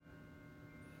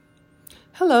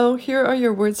Hello, here are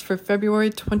your words for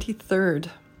February 23rd.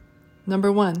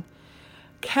 Number 1,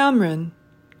 Cameron,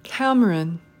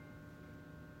 Cameron.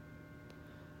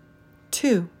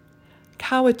 2,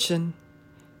 Cowichan,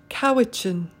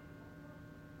 Cowichan.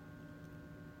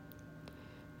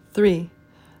 3,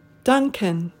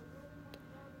 Duncan.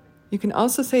 You can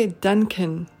also say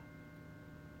Duncan.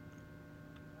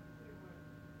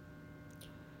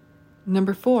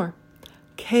 Number 4,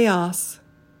 chaos,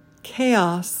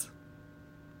 chaos.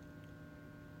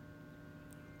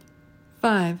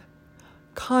 5,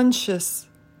 conscious,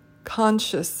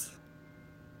 conscious.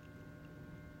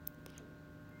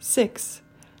 6,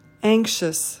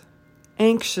 anxious,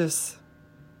 anxious.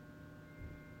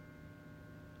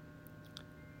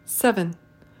 7,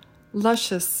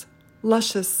 luscious,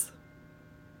 luscious.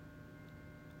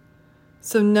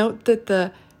 So note that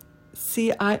the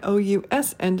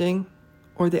CIOUS ending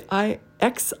or the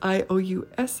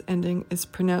XIOUS ending is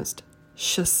pronounced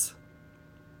shus.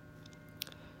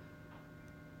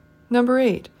 Number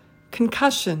 8,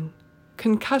 concussion,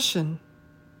 concussion.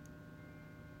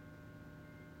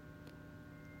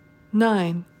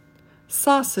 9,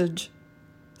 sausage,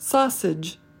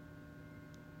 sausage.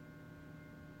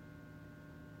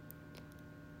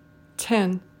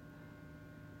 10,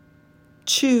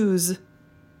 choose,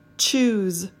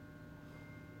 choose.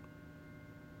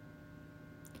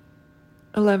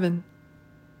 11,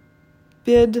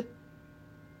 bid,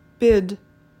 bid.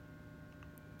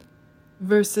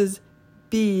 Versus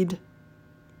bead,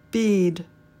 bead.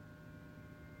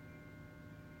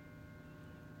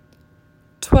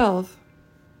 12,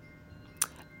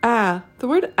 ah. The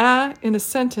word ah in a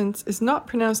sentence is not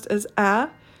pronounced as ah,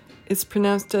 it's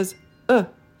pronounced as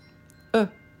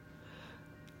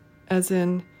as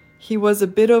in, he was a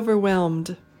bit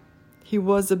overwhelmed. He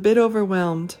was a bit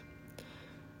overwhelmed.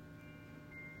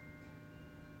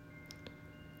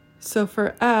 So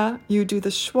for ah, you do the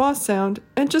schwa sound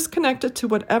and just connect it to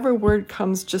whatever word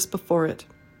comes just before it.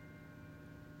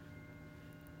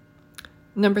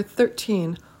 Number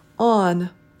 13, on,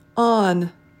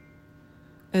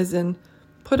 as in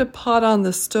put a pot on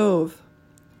the stove,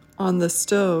 on the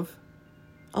stove,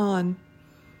 on.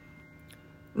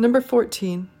 Number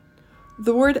 14,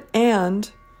 the word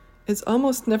and is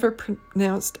almost never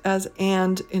pronounced as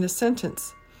and in a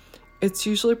sentence. It's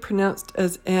usually pronounced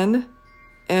as n,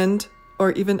 and,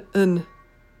 or even un.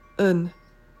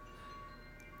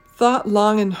 Thought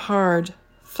long and hard,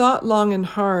 thought long and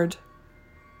hard.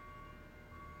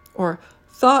 Or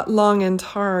thought long and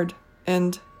hard,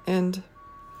 and.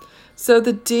 So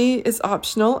the D is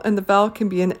optional and the vowel can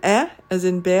be an e, as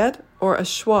in bed, or a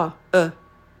schwa,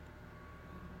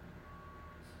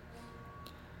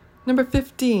 Number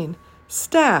 15,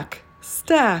 stack,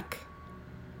 stack.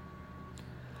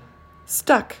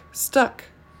 Stuck, stuck.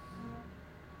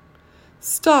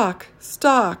 Stock,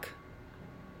 stock.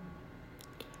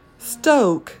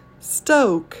 Stoke,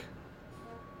 stoke.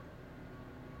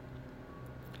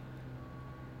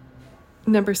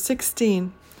 Number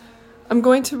 16. I'm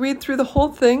going to read through the whole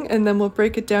thing and then we'll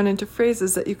break it down into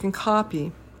phrases that you can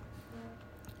copy.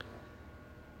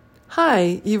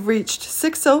 Hi, you've reached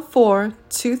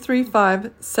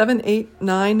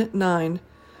 604-235-7899.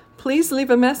 Please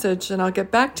leave a message and I'll get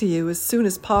back to you as soon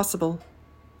as possible.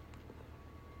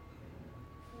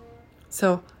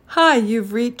 So, hi,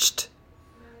 you've reached.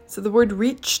 So the word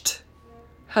reached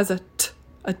has a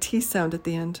T sound at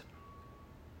the end.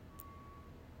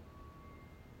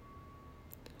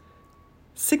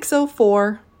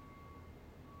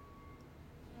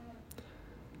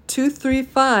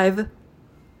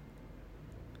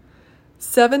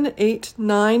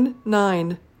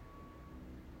 604-235-7899.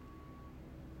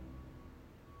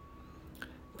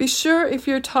 Be sure if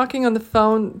you're talking on the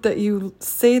phone that you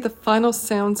say the final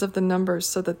sounds of the numbers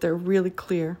so that they're really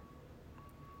clear.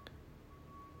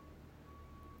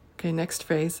 Okay, next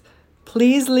phrase.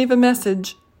 Please leave a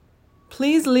message.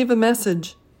 Please leave a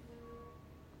message.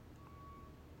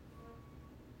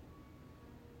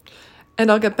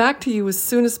 And I'll get back to you as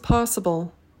soon as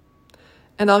possible.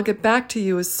 And I'll get back to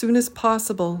you as soon as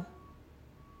possible.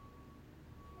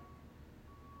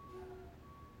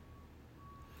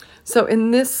 So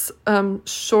in this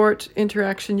short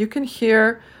interaction, you can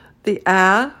hear the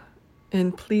ah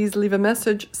in please leave a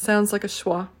message sounds like a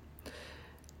schwa.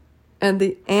 And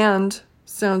the and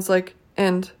sounds like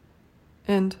and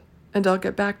I'll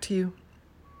get back to you.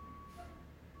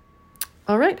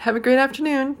 All right, have a great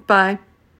afternoon. Bye.